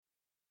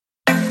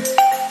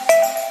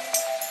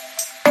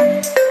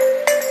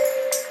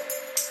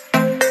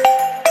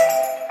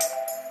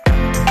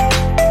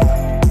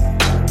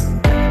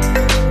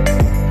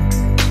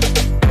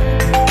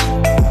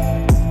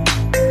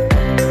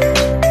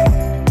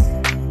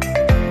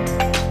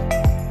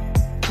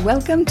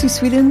Welcome to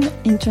Sweden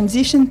in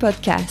Transition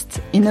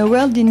podcast. In a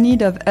world in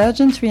need of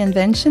urgent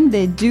reinvention,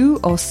 they do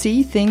or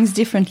see things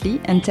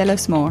differently and tell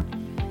us more.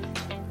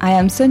 I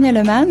am Sonia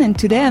Lehmann and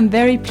today I'm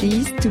very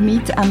pleased to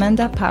meet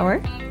Amanda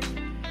Power.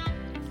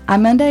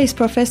 Amanda is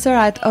professor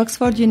at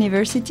Oxford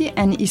University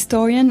and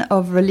historian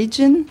of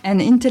religion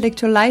and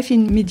intellectual life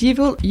in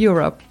medieval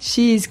Europe.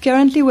 She is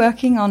currently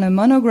working on a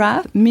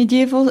monograph,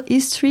 Medieval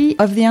History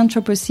of the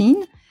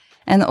Anthropocene,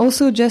 and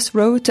also just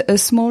wrote a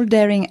small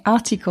daring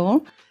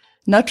article,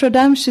 Notre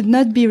Dame should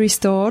not be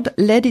restored,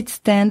 let it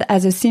stand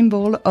as a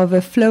symbol of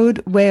a flawed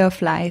way of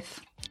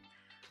life.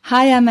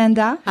 Hi,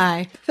 Amanda.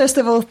 Hi. First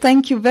of all,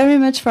 thank you very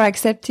much for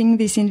accepting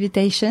this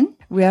invitation.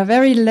 We are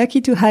very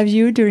lucky to have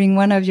you during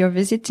one of your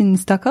visits in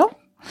Stockholm.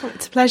 Oh,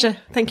 it's a pleasure.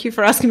 Thank you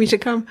for asking me to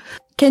come.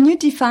 Can you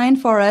define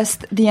for us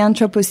the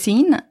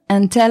Anthropocene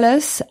and tell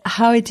us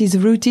how it is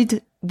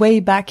rooted way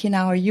back in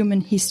our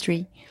human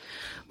history?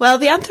 Well,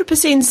 the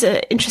Anthropocene is an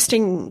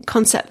interesting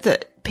concept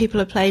that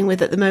people are playing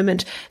with at the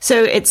moment.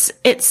 So it's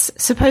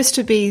supposed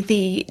to be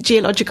the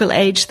geological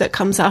age that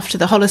comes after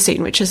the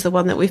Holocene, which is the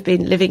one that we've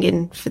been living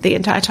in for the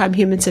entire time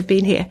humans have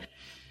been here.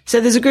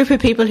 So there's a group of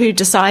people who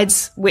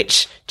decides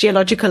which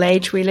geological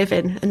age we live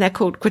in, and they're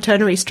called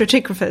Quaternary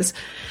stratigraphers.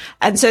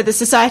 And so the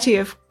Society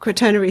of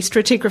Quaternary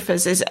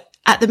Stratigraphers is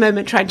at the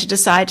moment trying to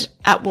decide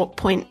at what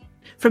point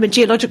from a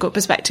geological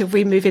perspective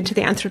we move into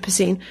the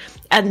Anthropocene.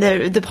 And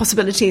the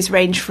possibilities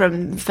range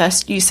from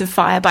first use of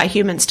fire by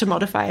humans to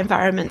modify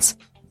environments,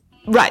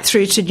 right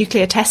through to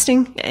nuclear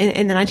testing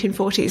in the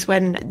 1940s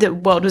when the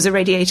world was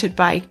irradiated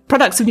by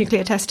products of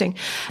nuclear testing.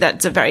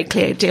 That's a very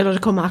clear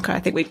geological marker. I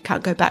think we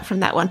can't go back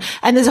from that one.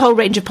 And there's a whole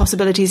range of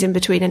possibilities in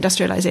between.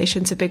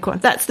 Industrialization's a big one.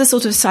 That's the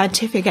sort of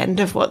scientific end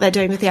of what they're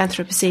doing with the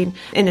Anthropocene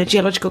in a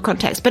geological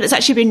context. But it's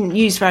actually been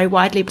used very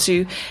widely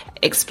to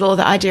explore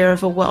the idea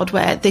of a world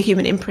where the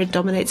human imprint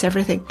dominates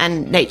everything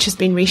and nature's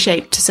been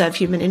reshaped to serve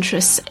human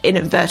interests.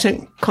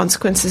 Inadvertent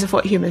consequences of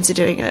what humans are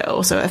doing are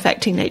also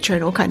affecting nature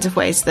in all kinds of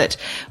ways that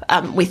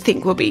we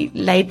think will be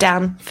laid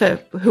down for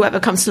whoever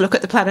comes to look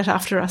at the planet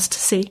after us to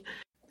see.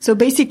 So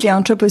basically,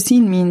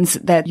 Anthropocene means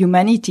that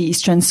humanity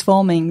is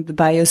transforming the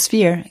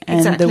biosphere and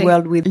Exactly. the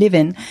world we live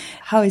in.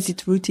 How is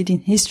it rooted in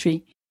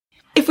history?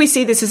 If we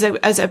see this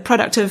as a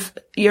product of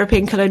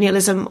European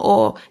colonialism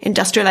or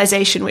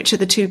industrialization, which are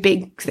the two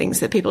big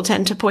things that people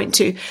tend to point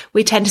to,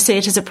 we tend to see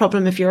it as a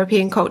problem of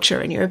European culture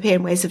and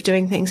European ways of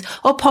doing things,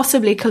 or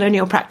possibly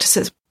colonial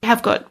practices. We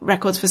have got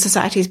records for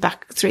societies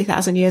back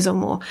 3,000 years or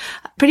more,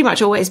 pretty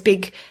much always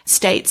big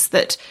states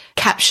that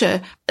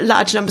capture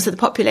large numbers of the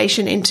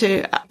population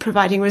into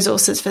providing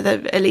resources for the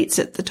elites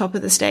at the top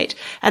of the state.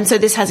 And so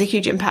this has a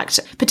huge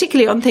impact,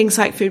 particularly on things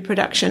like food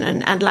production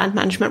and land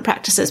management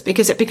practices,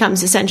 because it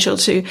becomes essential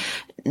to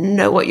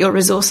know what your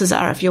resources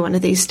are. If you're one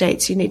of these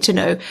states, you need to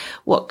know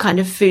what kind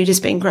of food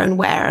is being grown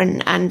where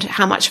and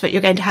how much of it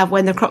you're going to have,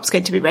 when the crop's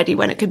going to be ready,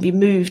 when it can be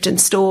moved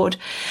and stored.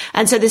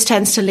 And so this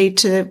tends to lead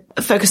to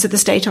a focus of the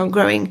state on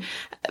growing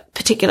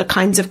particular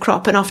kinds of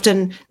crop, and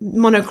often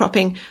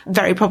monocropping,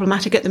 very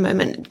problematic at the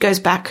moment, goes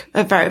back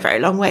a very, very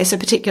long way. So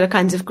particular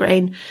kinds of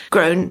grain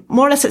grown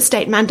more or less at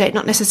state mandate,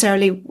 not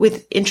necessarily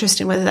with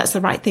interest in whether that's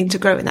the right thing to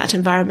grow in that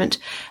environment.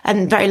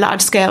 And very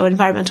large scale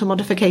environmental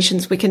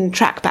modifications we can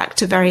track back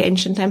to very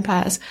ancient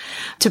empires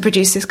to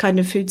produce this kind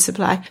of food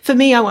supply. For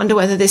me, I wonder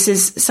whether this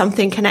is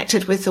something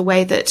connected with the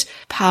way that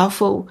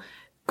powerful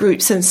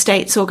groups and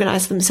states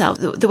organize themselves,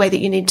 the way that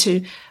you need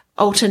to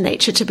alter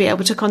nature to be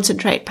able to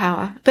concentrate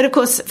power. But of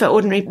course, for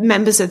ordinary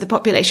members of the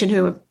population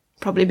who are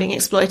probably being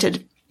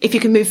exploited, if you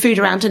can move food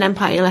around an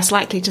empire, you're less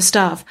likely to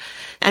starve.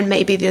 And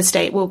maybe the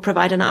state will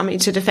provide an army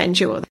to defend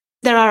you.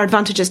 There are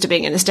advantages to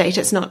being in a state.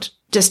 It's not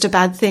just a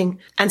bad thing.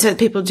 And so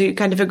people do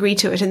kind of agree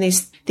to it, and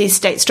these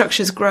state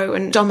structures grow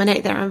and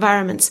dominate their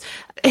environments.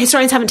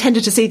 Historians haven't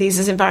tended to see these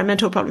as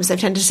environmental problems. They've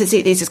tended to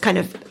see these as kind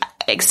of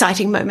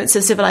exciting moments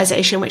of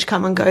civilization which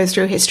come and go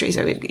through history.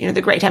 So,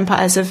 the great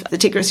empires of the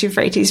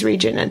Tigris-Euphrates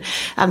region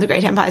and the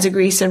great empires of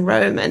Greece and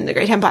Rome and the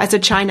great empires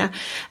of China,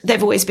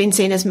 they've always been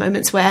seen as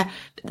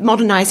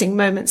modernizing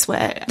moments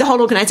where the whole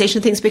organization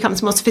of things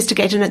becomes more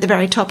sophisticated, and at the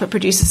very top it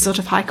produces a sort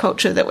of high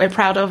culture that we're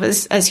proud of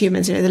as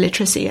humans, the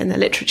literacy and the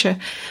literature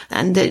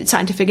and the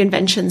scientific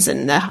inventions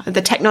and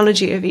the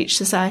technology of each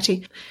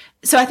society.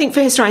 So I think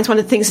for historians, one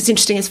of the things that's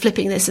interesting is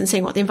flipping this and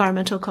seeing what the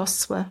environmental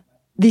costs were.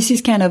 This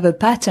is kind of a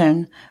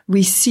pattern.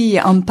 We see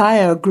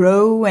empire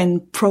grow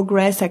and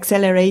progress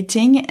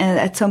accelerating, and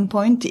at some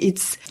point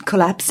it's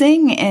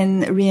collapsing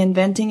and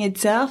reinventing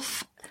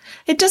itself.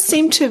 It does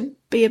seem to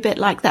be a bit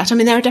like that. I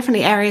mean, there are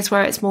definitely areas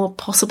where it's more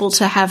possible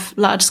to have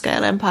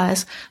large-scale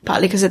empires,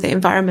 partly because of the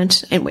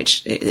environment in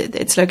which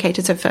it's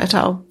located, so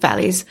fertile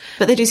valleys.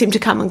 But they do seem to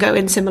come and go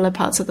in similar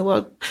parts of the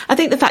world. I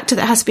think the factor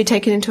that has to be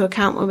taken into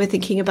account when we're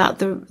thinking about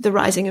the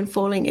rising and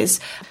falling is,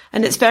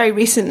 and it's very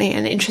recently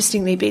and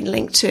interestingly been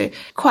linked to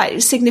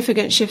quite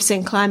significant shifts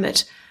in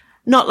climate,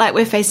 not like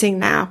we're facing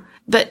now,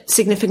 but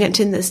significant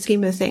in the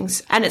scheme of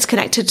things. And it's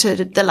connected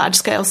to the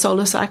large-scale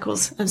solar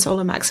cycles and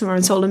solar maxima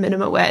and solar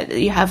minima, where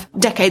you have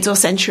decades or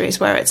centuries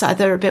where it's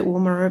either a bit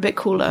warmer or a bit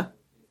cooler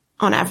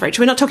on average.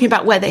 We're not talking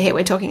about weather here.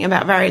 We're talking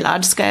about very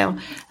large scale,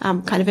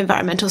 kind of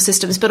environmental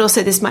systems, but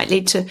also this might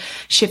lead to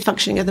shift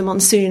functioning of the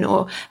monsoon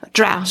or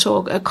drought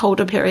or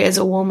colder periods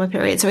or warmer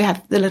periods. So we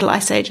have the Little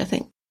Ice Age, I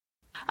think.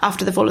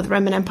 After the fall of the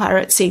Roman Empire,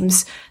 it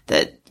seems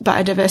that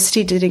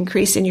biodiversity did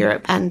increase in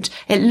Europe, and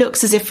it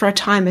looks as if for a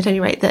time, at any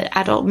rate, that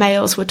adult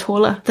males were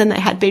taller than they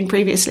had been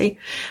previously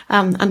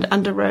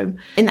under Rome.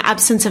 In the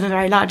absence of a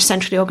very large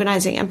centrally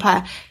organizing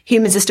empire,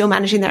 humans are still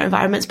managing their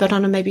environments, but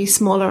on a maybe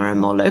smaller and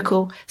more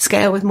local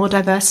scale with more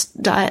diverse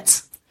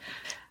diets.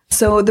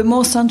 So the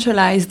more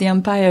centralized the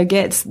empire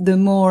gets, the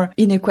more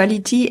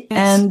inequality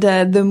and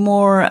the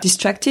more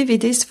destructive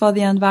it is for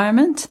the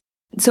environment.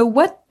 So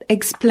what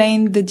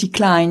explained the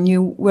decline?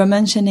 You were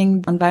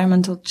mentioning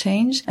environmental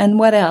change. And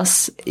what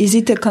else? Is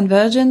it a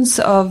convergence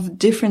of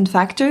different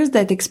factors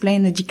that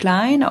explain the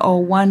decline,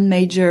 or one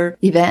major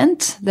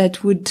event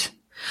that would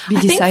be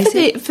decisive? I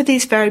think for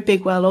these very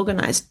big,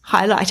 well-organized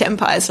highlight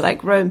empires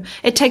like Rome,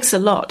 it takes a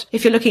lot.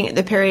 If you're looking at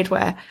the period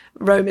where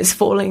Rome is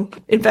falling,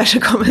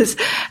 inverted commas,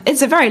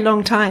 it's a very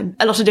long time.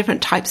 A lot of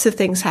different types of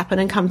things happen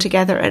and come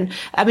together. And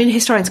I mean,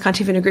 historians can't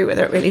even agree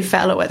whether it really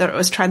fell or whether it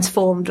was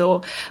transformed,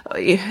 or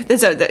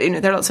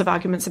there are lots of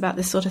arguments about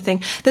this sort of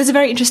thing. There's a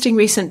very interesting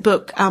recent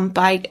book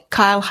by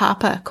Kyle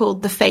Harper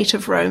called The Fate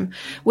of Rome,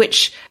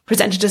 which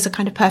presented as a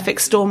kind of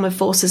perfect storm of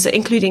forces,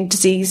 including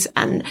disease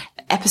and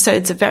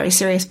episodes of very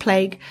serious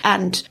plague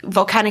and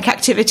volcanic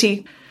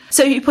activity.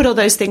 So you put all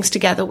those things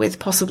together with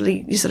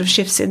possibly sort of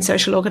shifts in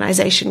social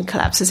organization,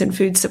 collapses in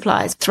food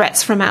supplies,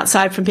 threats from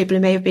outside from people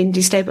who may have been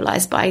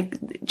destabilized by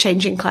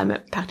changing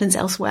climate patterns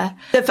elsewhere.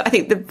 I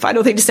think the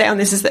final thing to say on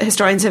this is that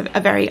historians are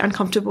very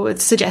uncomfortable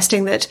with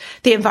suggesting that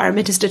the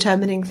environment is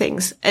determining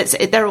things.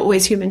 There are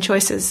always human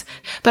choices.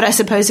 But I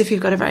suppose if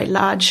you've got a very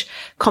large,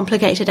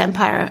 complicated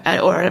empire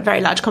or a very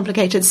large,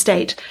 complicated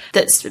state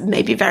that's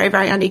maybe very,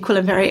 very unequal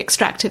and very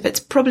extractive, it's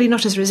probably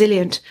not as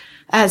resilient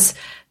as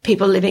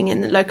people living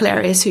in local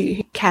areas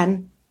who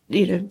can,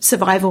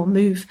 survive or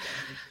move.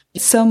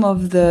 Some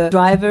of the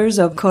drivers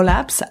of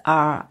collapse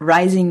are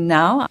rising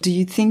now. Do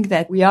you think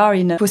that we are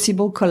in a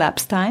possible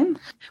collapse time?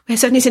 We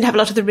certainly seem to have a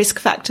lot of the risk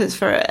factors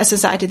for a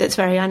society that's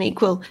very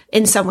unequal,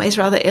 in some ways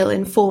rather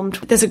ill-informed.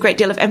 There's a great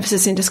deal of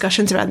emphasis in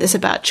discussions around this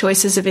about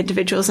choices of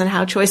individuals and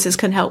how choices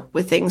can help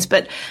with things.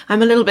 But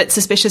I'm a little bit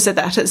suspicious of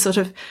that.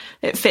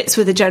 It fits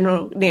with the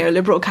general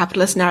neoliberal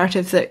capitalist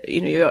narrative that,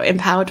 you're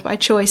empowered by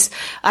choice.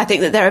 I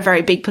think that there are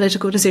very big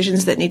political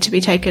decisions that need to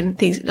be taken.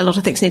 A lot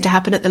of things need to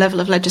happen at the level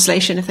of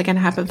legislation if they're going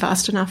to happen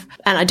fast enough.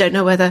 And I don't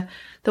know whether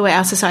the way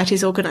our society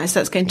is organized,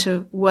 that's going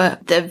to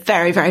work. The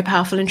very, very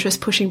powerful interests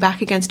pushing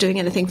back against doing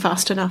anything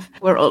fast enough.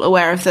 We're all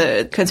aware of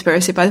the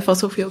conspiracy by the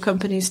fossil fuel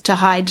companies to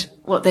hide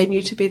what they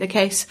knew to be the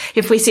case.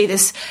 If we see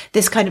this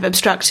kind of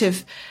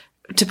obstructive,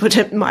 to put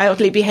it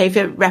mildly,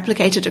 behavior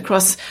replicated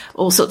across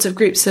all sorts of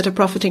groups that are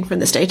profiting from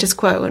the status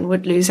quo and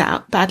would lose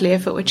out badly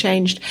if it were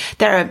changed,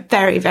 there are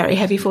very, very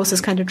heavy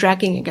forces kind of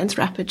dragging against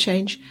rapid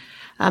change.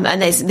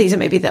 And these are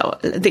maybe the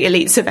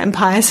elites of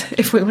empires,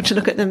 if we want to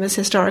look at them as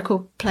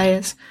historical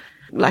players.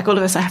 Like all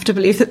of us, I have to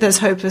believe that there's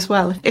hope as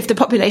well. If the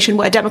population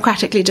were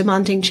democratically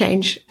demanding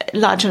change,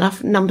 large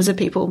enough numbers of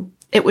people,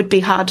 it would be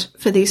hard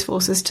for these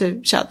forces to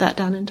shut that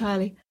down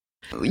entirely.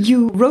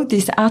 You wrote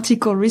this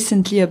article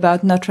recently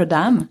about Notre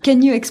Dame.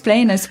 Can you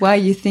explain us why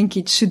you think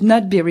it should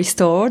not be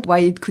restored, why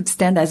it could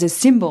stand as a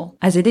symbol,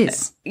 as it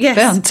is? Yes.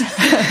 Burnt.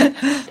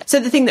 So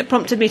the thing that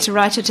prompted me to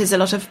write it is a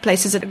lot of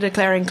places are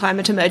declaring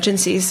climate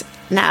emergencies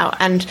now.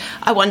 And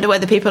I wonder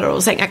whether people are all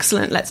saying,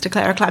 excellent, let's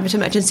declare a climate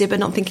emergency, but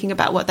not thinking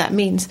about what that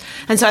means.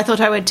 And so I thought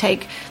I would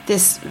take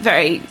this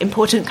very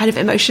important kind of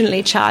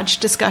emotionally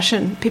charged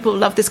discussion. People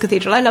love this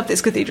cathedral. I love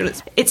this cathedral.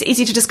 It's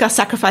easy to discuss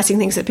sacrificing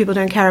things that people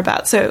don't care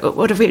about. So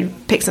what if we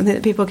pick something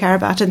that people care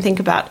about and think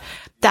about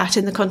that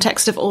in the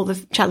context of all the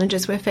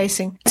challenges we're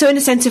facing? So in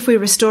a sense, if we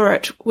restore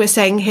it, we're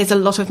saying here's a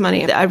lot of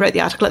money. I wrote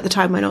the article at the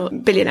time when all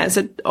billionaires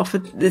had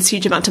offered this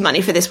huge amount of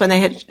money for this, when they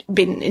had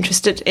been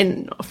interested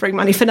in offering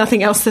money for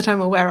nothing else that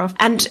I'm aware of.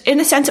 And in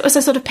a sense, it was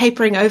a sort of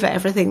papering over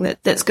everything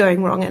that's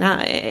going wrong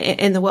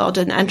in the world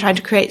and trying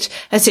to create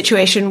a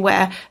situation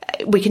where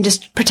we can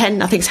just pretend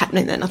nothing's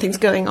happening, that nothing's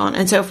going on.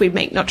 And so if we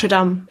make Notre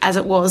Dame as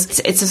it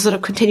was, it's a sort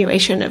of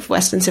continuation of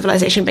Western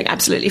civilization being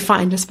absolutely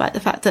fine, despite the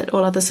fact that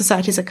all other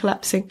societies are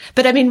collapsing.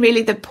 But I mean,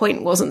 really, the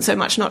point wasn't so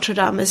much Notre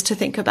Dame as to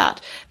think about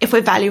if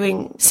we're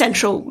valuing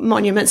central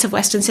monuments of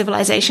Western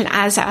civilization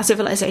as our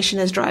civilization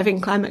is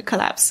driving climate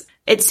collapse.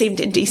 It seemed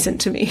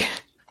indecent to me.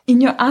 In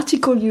your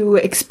article, you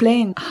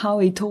explain how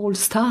it all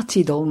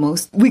started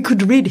almost. We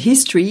could read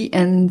history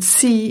and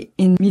see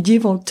in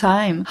medieval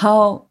time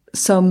how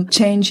some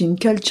change in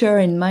culture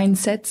and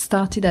mindset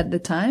started at the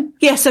time?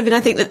 Yes, I mean, I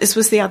think that this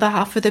was the other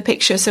half of the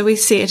picture. So we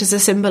see it as a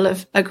symbol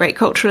of a great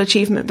cultural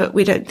achievement, but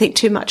we don't think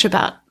too much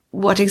about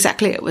what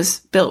exactly it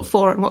was built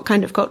for and what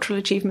kind of cultural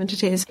achievement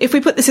it is. If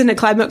we put this in a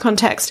climate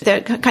context, there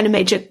are kind of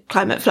major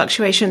climate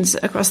fluctuations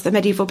across the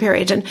medieval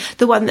period, and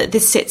the one that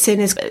this sits in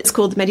is it's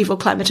called the medieval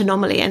climate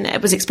anomaly, and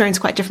it was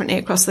experienced quite differently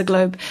across the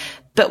globe.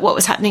 But what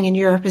was happening in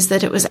Europe is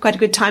that it was quite a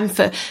good time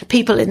for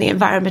people in the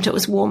environment. It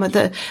was warmer.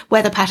 The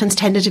weather patterns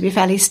tended to be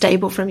fairly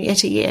stable from year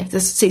to year, the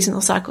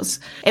seasonal cycles.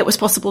 It was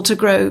possible to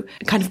grow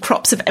kind of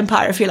crops of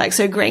empire, if you like,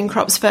 so grain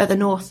crops further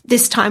north.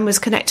 This time was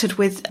connected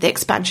with the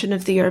expansion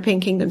of the European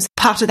kingdoms.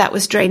 Part of that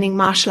was draining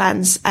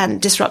marshlands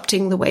and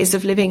disrupting the ways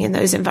of living in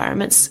those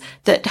environments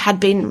that had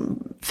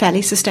been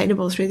fairly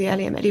sustainable through the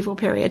earlier medieval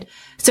period.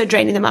 So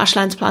draining the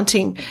marshlands,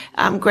 planting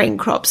grain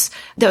crops.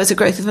 There was a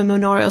growth of a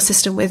manorial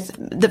system with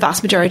the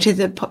vast majority of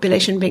the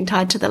population being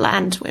tied to the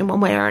land in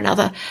one way or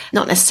another,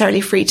 not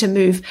necessarily free to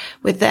move,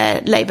 with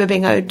their labour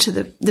being owed to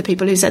the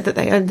people who said that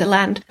they owned the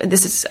land. And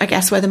this is, I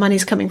guess, where the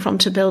money's coming from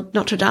to build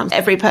Notre Dame.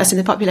 Every person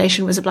in the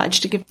population was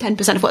obliged to give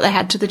 10% of what they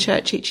had to the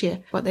church each year.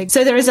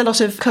 So there is a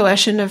lot of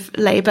coercion of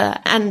labour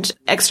and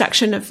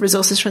extraction of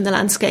resources from the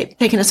landscape,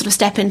 taking a sort of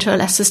step into a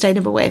less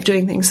sustainable way of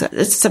doing things.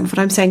 Some of what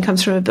I'm saying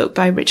comes from a book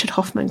by Richard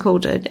Hoffman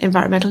called An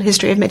Environmental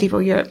History of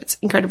Medieval Europe. It's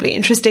incredibly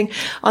interesting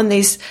on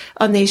these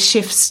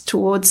shifts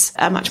towards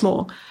a much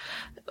more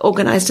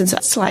organised and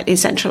slightly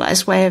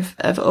centralised way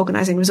of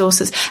organising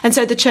resources. And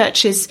so the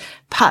church is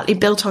partly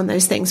built on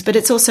those things, but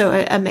it's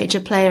also a major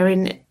player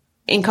in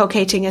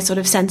inculcating a sort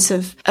of sense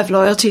of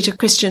loyalty to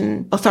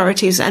Christian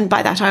authorities. And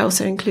by that, I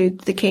also include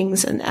the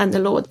kings and the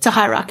lords. It's a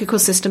hierarchical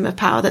system of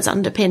power that's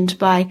underpinned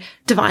by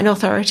divine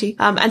authority.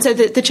 And so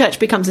the church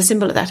becomes a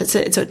symbol of that.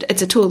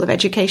 It's a tool of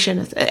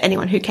education.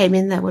 Anyone who came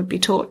in there would be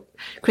taught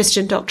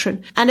Christian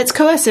doctrine. And it's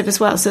coercive as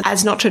well. So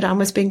as Notre Dame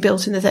was being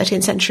built in the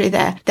 13th century,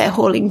 they're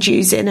hauling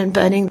Jews in and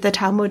burning the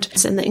Talmud,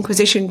 and the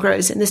Inquisition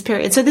grows in this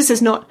period. So this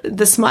is not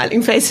the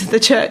smiling face of the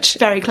church,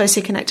 very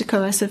closely connected to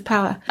coercive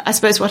power. I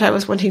suppose what I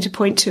was wanting to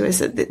point to is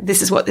that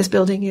this is what this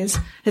building is.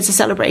 It's a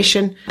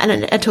celebration and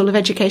a tool of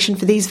education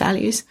for these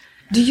values.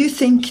 Do you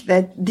think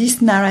that this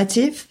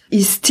narrative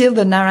is still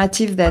the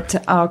narrative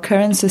that our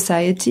current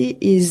society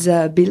is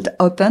built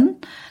upon?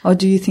 Or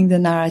do you think the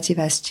narrative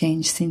has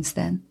changed since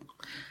then?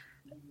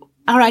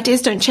 Our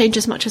ideas don't change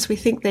as much as we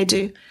think they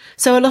do.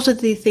 So a lot of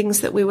the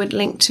things that we would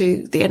link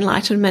to the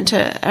Enlightenment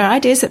are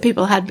ideas that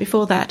people had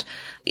before that.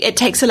 It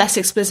takes a less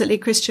explicitly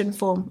Christian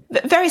form.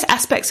 Various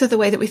aspects of the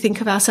way that we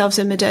think of ourselves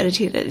in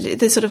modernity,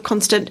 the sort of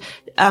constant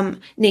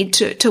need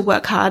to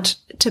work hard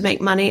to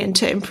make money and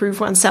to improve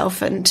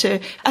oneself, and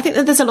I think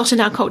that there's a lot in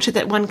our culture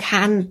that one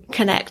can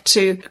connect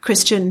to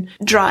Christian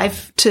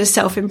drive to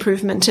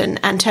self-improvement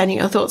and turning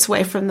your thoughts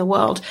away from the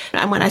world.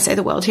 And when I say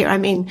the world here, I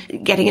mean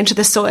getting into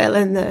the soil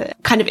and the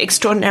kind of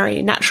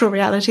extraordinary natural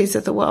realities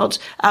of the world,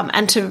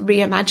 and to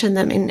reimagine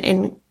them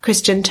in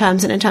Christian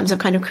terms and in terms of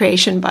kind of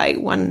creation by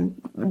one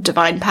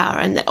divine power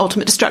and the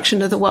ultimate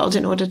destruction of the world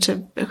in order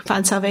to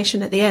find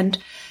salvation at the end.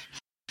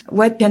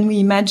 What can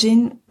we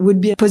imagine would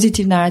be a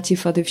positive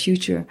narrative for the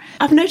future?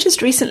 I've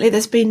noticed recently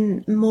there's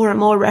been more and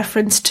more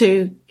reference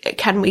to,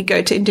 can we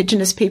go to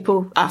Indigenous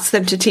people, ask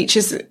them to teach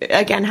us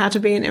again how to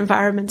be in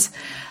environments?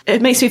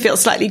 It makes me feel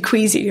slightly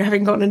queasy,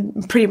 having gone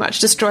and pretty much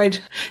destroyed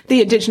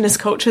the Indigenous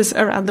cultures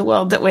around the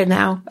world that we're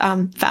now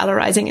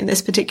valorizing in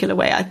this particular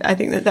way. I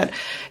think that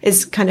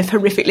is kind of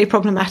horrifically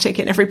problematic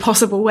in every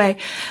possible way.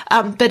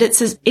 But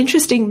it's an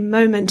interesting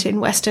moment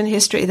in Western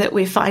history that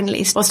we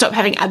finally will stop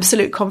having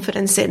absolute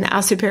confidence in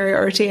our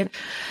superiority and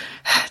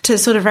to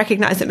sort of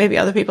recognize that maybe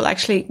other people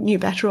actually knew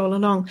better all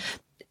along.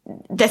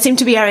 There seem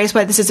to be areas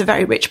where this is a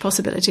very rich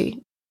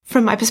possibility.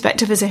 From my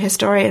perspective as a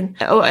historian,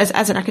 or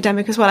as an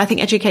academic as well, I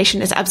think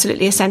education is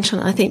absolutely essential.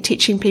 And I think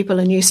teaching people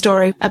a new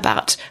story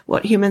about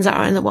what humans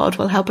are in the world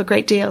will help a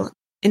great deal.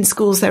 In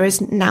schools, there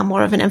is now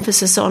more of an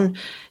emphasis on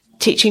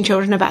teaching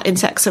children about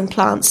insects and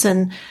plants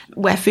and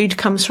where food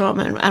comes from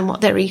and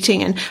what they're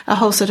eating, and a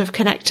whole sort of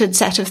connected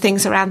set of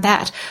things around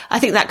that. I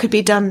think that could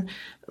be done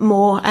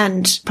more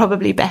and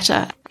probably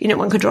better.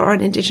 One could draw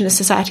on Indigenous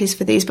societies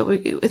for these, but we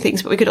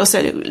could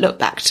also look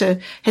back to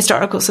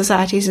historical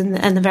societies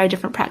and the very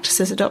different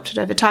practices adopted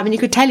over time. And you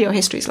could tell your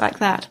histories like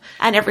that.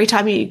 And every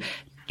time you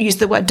use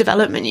the word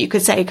development, you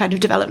could say kind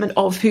of development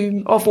of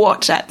whom, of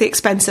what, at the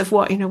expense of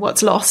what,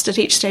 what's lost at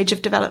each stage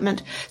of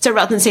development. So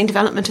rather than seeing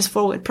development as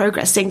forward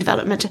progress, seeing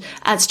development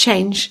as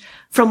change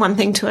from one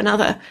thing to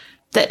another,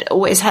 that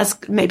always has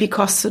maybe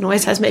costs and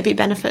always has maybe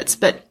benefits,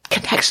 but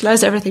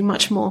contextualize everything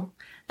much more.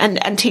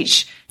 And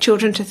teach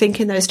children to think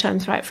in those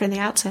terms right from the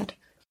outset.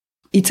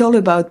 It's all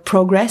about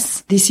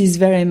progress. This is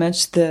very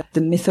much the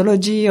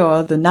mythology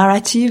or the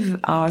narrative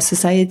our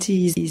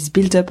society is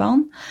built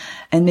upon.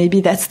 And maybe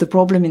that's the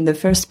problem in the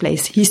first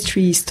place.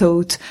 History is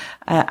taught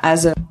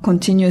as a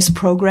continuous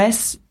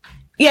progress.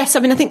 Yes,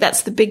 I think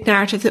that's the big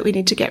narrative that we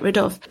need to get rid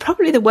of.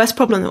 Probably the worst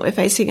problem that we're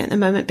facing at the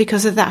moment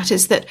because of that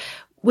is that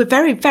we're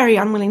very, very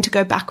unwilling to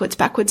go backwards.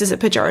 Backwards is a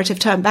pejorative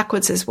term.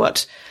 Backwards is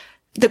what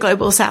the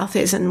global south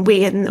is, and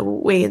we in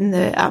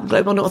the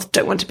global north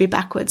don't want to be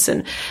backwards.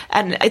 And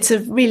it's a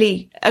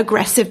really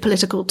aggressive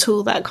political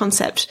tool, that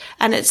concept.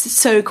 And it's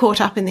so caught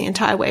up in the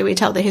entire way we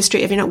tell the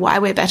history of, why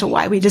we're better,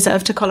 why we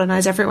deserve to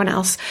colonize everyone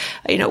else,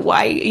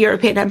 why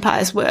European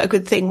empires were a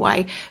good thing,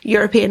 why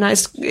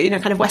Europeanized,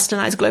 kind of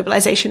westernized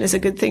globalization is a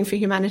good thing for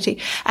humanity.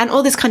 And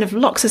all this kind of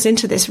locks us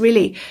into this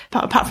really,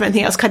 apart from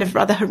anything else, kind of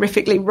rather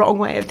horrifically wrong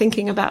way of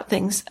thinking about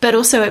things. But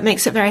also it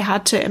makes it very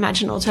hard to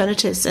imagine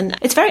alternatives. And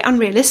it's very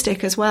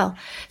unrealistic as well.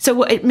 So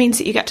what it means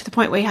that you get to the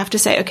point where you have to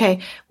say,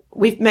 okay,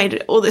 we've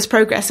made all this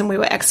progress and we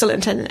were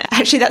excellent, and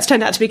actually that's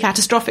turned out to be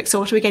catastrophic. So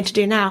what are we going to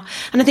do now?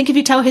 And I think if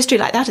you tell history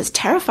like that, it's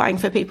terrifying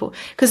for people,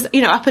 because,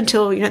 up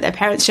until, their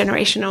parents'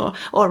 generation or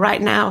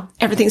right now,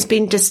 everything's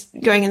been just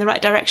going in the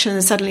right direction,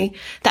 and suddenly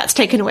that's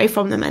taken away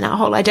from them, and our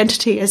whole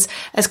identity as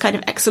kind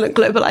of excellent,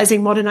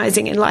 globalizing,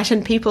 modernizing,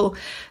 enlightened people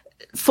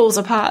falls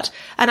apart.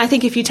 And I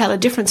think if you tell a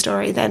different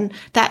story, then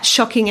that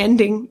shocking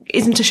ending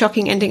isn't a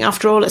shocking ending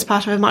after all. It's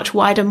part of a much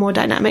wider, more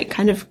dynamic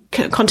kind of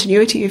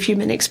continuity of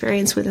human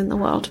experience within the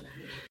world.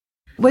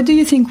 What do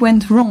you think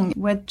went wrong?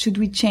 What should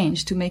we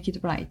change to make it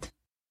right?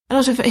 A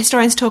lot of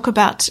historians talk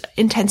about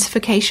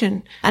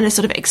intensification and a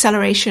sort of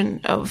acceleration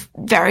of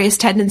various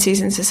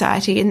tendencies in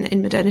society,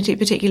 in modernity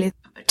particularly.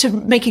 To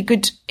make a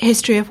good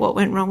history of what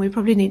went wrong, we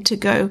probably need to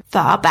go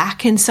far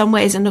back in some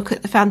ways and look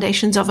at the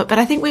foundations of it. But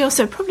I think we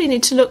also probably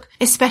need to look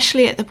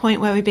especially at the point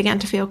where we began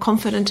to feel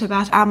confident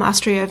about our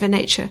mastery over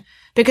nature,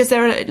 because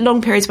there are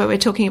long periods where we're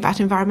talking about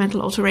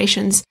environmental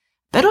alterations,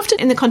 but often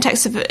in the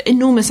context of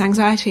enormous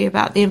anxiety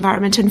about the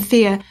environment and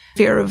fear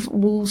of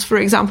wolves, for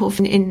example,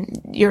 in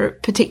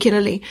Europe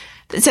particularly.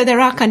 So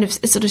there are kind of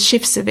sort of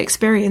shifts of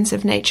experience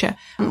of nature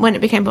when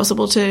it became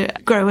possible to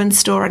grow and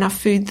store enough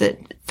food that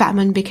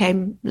famine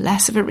became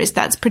less of a risk.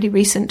 That's pretty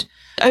recent.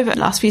 Over the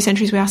last few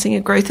centuries, we are seeing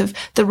a growth of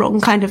the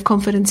wrong kind of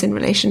confidence in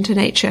relation to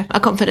nature, a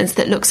confidence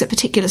that looks at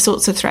particular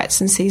sorts of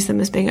threats and sees them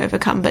as being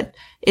overcome, but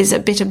is a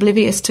bit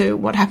oblivious to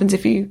what happens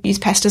if you use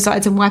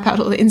pesticides and wipe out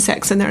all the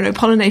insects and there are no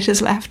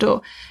pollinators left,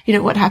 or,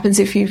 what happens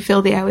if you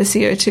fill the air with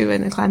CO2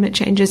 and the climate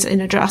changes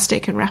in a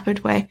drastic and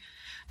rapid way.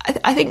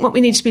 I think what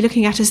we need to be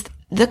looking at is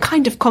the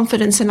kind of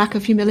confidence and lack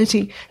of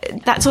humility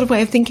that sort of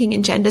way of thinking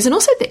engenders, and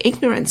also the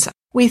ignorance.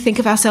 We think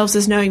of ourselves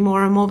as knowing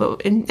more and more,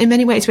 but in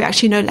many ways we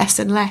actually know less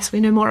and less.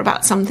 We know more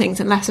about some things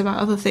and less about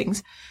other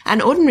things.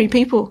 And ordinary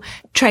people,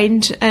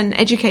 trained and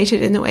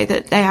educated in the way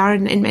that they are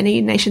in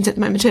many nations at the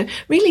moment, are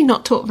really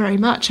not taught very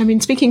much. I mean,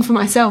 speaking for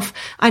myself,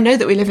 I know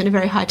that we live in a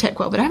very high-tech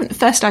world, but I haven't the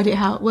first idea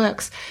how it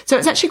works. So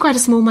it's actually quite a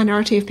small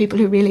minority of people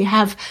who really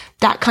have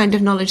that kind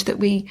of knowledge that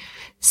we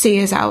see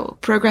as our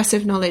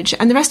progressive knowledge.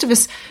 And the rest of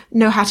us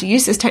know how to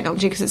use this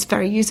technology because it's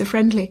very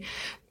user-friendly.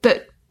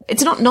 But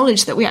it's not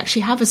knowledge that we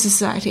actually have as a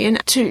society.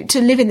 And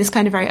to live in this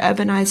kind of very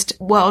urbanized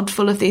world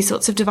full of these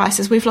sorts of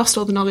devices, we've lost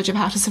all the knowledge of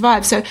how to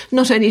survive. So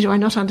not only do I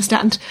not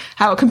understand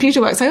how a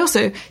computer works, I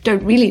also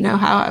don't really know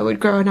how I would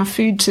grow enough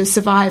food to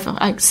survive.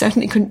 I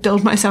certainly couldn't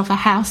build myself a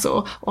house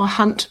or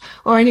hunt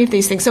or any of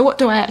these things. So what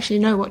do I actually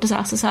know? What does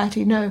our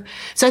society know?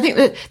 So I think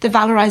that the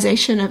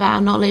valorization of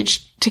our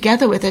knowledge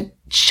together with a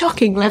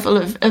shocking level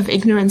of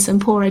ignorance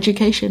and poor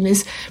education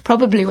is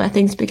probably where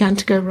things began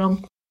to go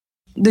wrong.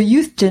 The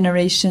youth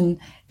generation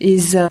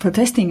is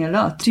protesting a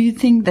lot. Do you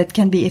think that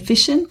can be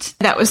efficient?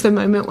 That was the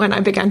moment when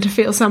I began to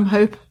feel some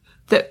hope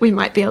that we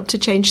might be able to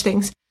change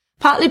things.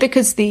 Partly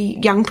because the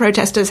young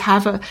protesters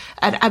have an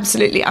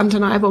absolutely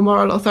undeniable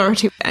moral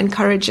authority and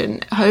courage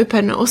and hope,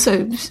 and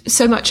also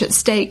so much at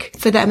stake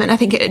for them. And I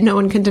think no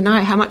one can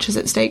deny how much is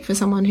at stake for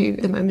someone who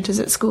at the moment is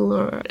at school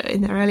or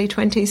in their early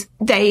 20s.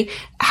 They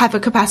have a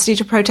capacity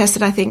to protest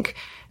that I think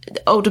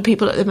older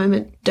people at the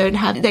moment don't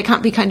have. They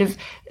can't be kind of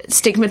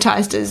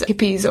stigmatized as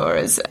hippies or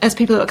as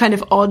people who are kind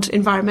of odd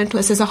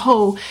environmentalists. There's a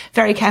whole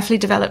very carefully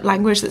developed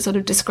language that sort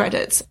of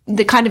discredits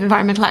the kind of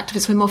environmental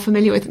activists we're more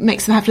familiar with,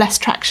 makes them have less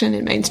traction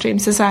in mainstream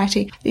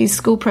society. These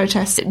school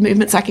protests,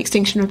 movements like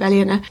Extinction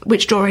Rebellion,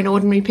 which draw in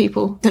ordinary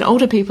people and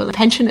older people and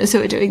pensioners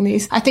who are doing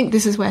these. I think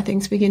this is where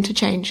things begin to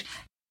change.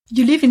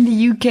 You live in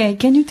the UK.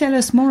 Can you tell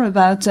us more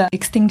about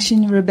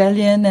Extinction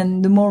Rebellion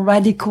and the more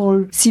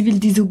radical civil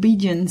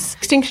disobedience?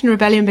 Extinction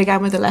Rebellion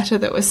began with a letter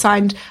that was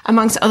signed,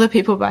 amongst other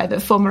people, by the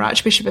former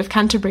Archbishop of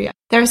Canterbury.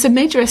 There are some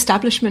major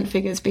establishment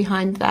figures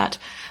behind that.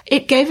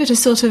 It gave it a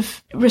sort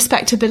of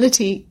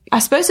respectability, I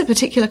suppose a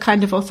particular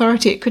kind of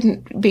authority. It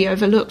couldn't be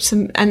overlooked.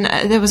 And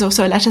there was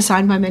also a letter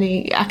signed by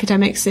many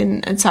academics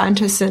and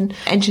scientists and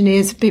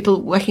engineers,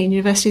 people working in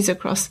universities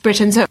across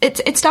Britain. So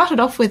it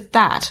started off with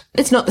that.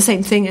 It's not the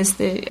same thing as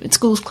the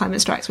schools climate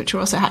strikes, which are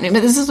also happening,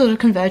 but there's a sort of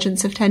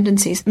convergence of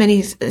tendencies.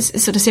 Many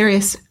sort of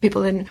serious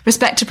people in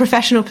respect to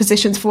professional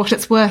positions, for what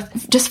it's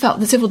worth, just felt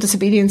the civil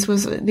disobedience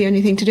was the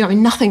only thing to do. I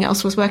mean, nothing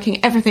else was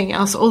working. Everything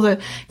else, all the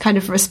kind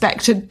of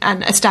respected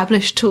and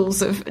established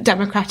tools of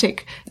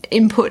democratic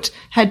input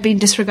had been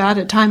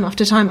disregarded time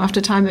after time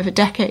after time over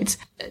decades.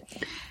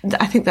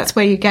 I think that's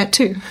where you get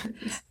to.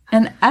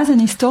 And as an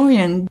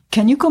historian,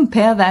 can you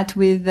compare that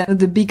with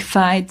the big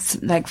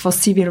fights like for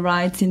civil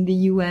rights in the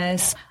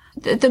US?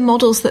 the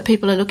models that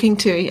people are looking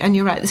to, and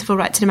you're right, the civil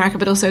rights in America,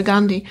 but also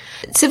Gandhi,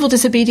 civil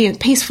disobedience,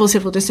 peaceful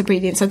civil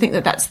disobedience, I think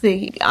that's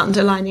the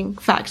underlining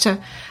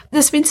factor.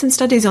 There's been some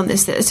studies on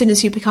this, that as soon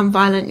as you become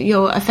violent,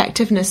 your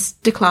effectiveness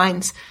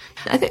declines.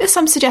 I think there's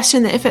some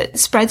suggestion that if it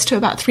spreads to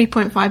about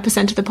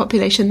 3.5% of the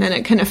population, then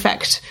it can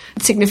affect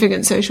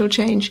significant social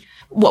change.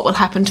 What will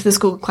happen to the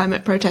school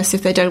climate protests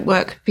if they don't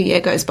work? A year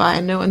goes by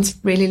and no one's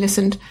really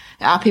listened.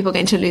 Are people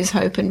going to lose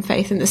hope and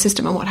faith in the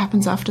system, and what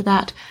happens after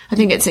that? I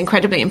think it's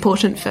incredibly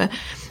important for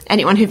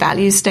anyone who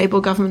values stable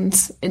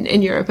governments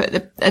in Europe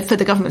for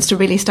the governments to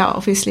really start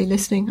obviously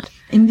listening.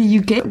 In the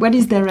UK, what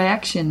is the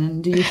reaction?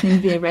 And do you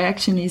think the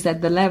reaction is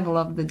at the level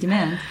of the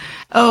demand?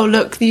 Oh,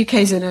 look, the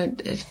UK's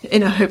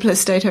in a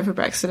hopeless state over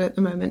Brexit at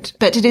the moment.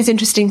 But it is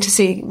interesting to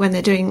see when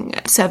they're doing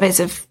surveys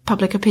of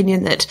public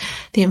opinion that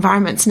the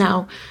environment's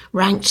now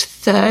ranked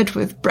third,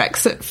 with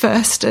Brexit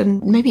first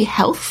and maybe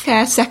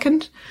healthcare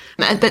second.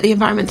 But the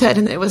environment third,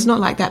 and it was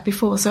not like that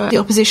before. So the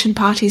opposition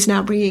parties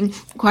now bringing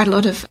quite a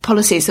lot of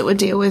policies that would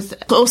deal with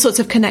all sorts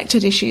of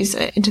connected issues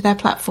into their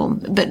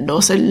platform, but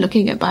also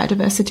looking at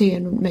biodiversity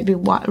and maybe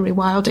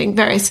rewilding.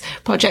 Various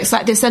projects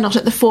like this, they're not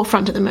at the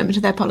forefront at the moment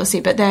of their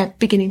policy, but they're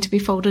beginning to be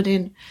folded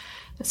in.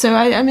 So,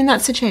 I mean,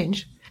 that's a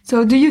change.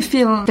 So do you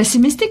feel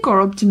pessimistic or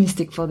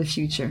optimistic for the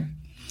future?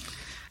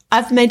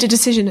 I've made a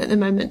decision at the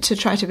moment to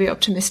try to be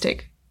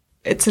optimistic.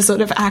 It's a sort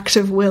of act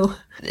of will.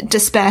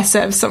 Despair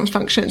serves some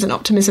functions and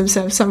optimism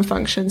serves some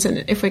functions.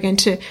 And if we're going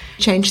to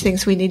change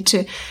things, we need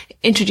to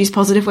introduce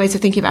positive ways of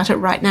thinking about it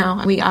right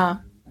now. We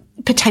are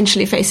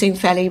potentially facing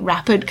fairly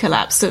rapid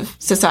collapse of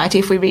society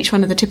if we reach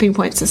one of the tipping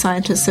points that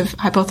scientists have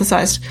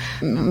hypothesized,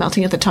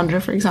 melting of the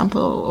tundra, for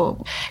example,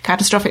 or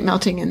catastrophic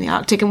melting in the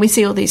Arctic. And we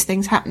see all these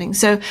things happening.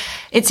 So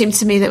it seems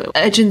to me that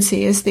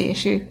urgency is the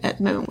issue at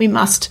the moment. We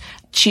must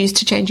choose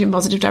to change in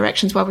positive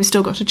directions while we've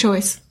still got a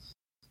choice.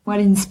 What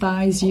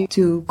inspires you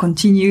to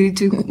continue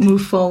to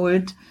move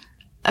forward?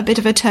 A bit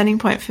of a turning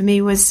point for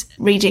me was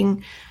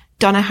reading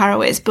Donna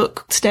Haraway's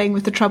book, Staying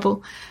with the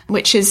Trouble,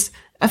 which is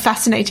a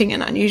fascinating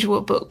and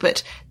unusual book.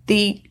 But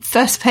the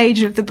first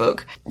page of the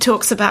book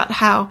talks about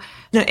how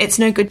it's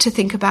no good to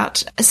think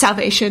about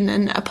salvation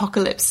and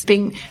apocalypse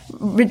being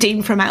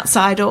redeemed from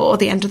outside or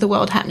the end of the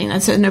world happening.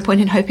 And so there's no point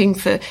in hoping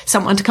for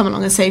someone to come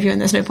along and save you, and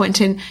there's no point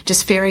in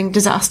just fearing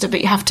disaster, but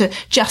you have to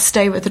just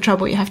stay with the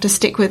trouble. You have to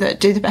stick with it,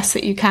 do the best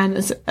that you can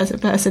as a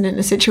person in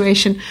a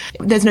situation.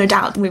 There's no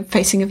doubt we're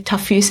facing a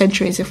tough few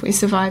centuries if we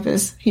survive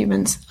as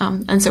humans.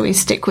 And so we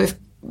stick with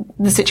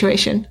the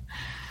situation.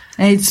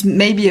 And it's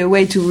maybe a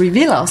way to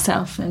reveal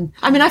ourselves. And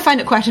I mean, I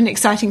find it quite an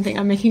exciting thing.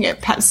 I'm making it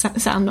perhaps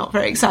sound not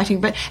very exciting,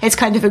 but it's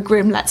kind of a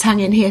grim, let's hang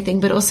in here thing.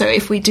 But also,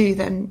 if we do,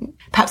 then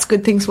perhaps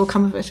good things will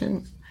come of it.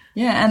 And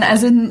yeah, and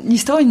as a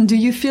historian, do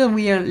you feel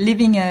we are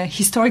living a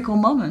historical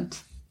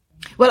moment?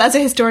 Well, as a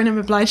historian, I'm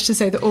obliged to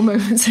say that all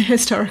moments are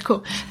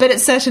historical, but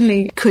it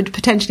certainly could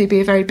potentially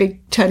be a very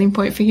big turning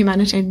point for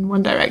humanity in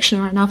one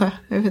direction or another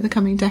over the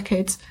coming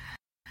decades.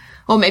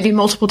 Or maybe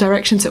multiple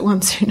directions at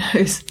once, who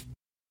knows?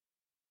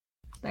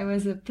 That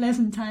was a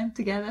pleasant time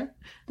together.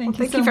 Thank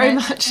you very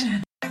much.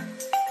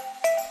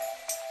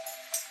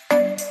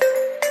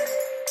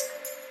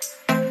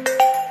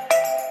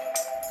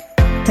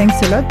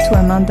 Thanks a lot to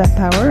Amanda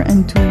Power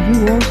and to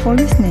you all for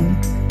listening.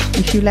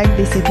 If you like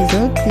this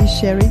episode, please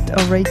share it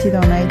or rate it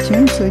on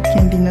iTunes so it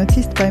can be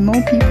noticed by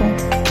more people.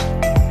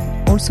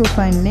 Also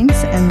find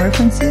links and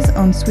references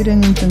on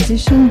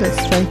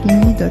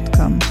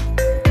swedenintransition.strikingly.com.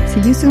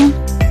 See you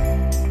soon!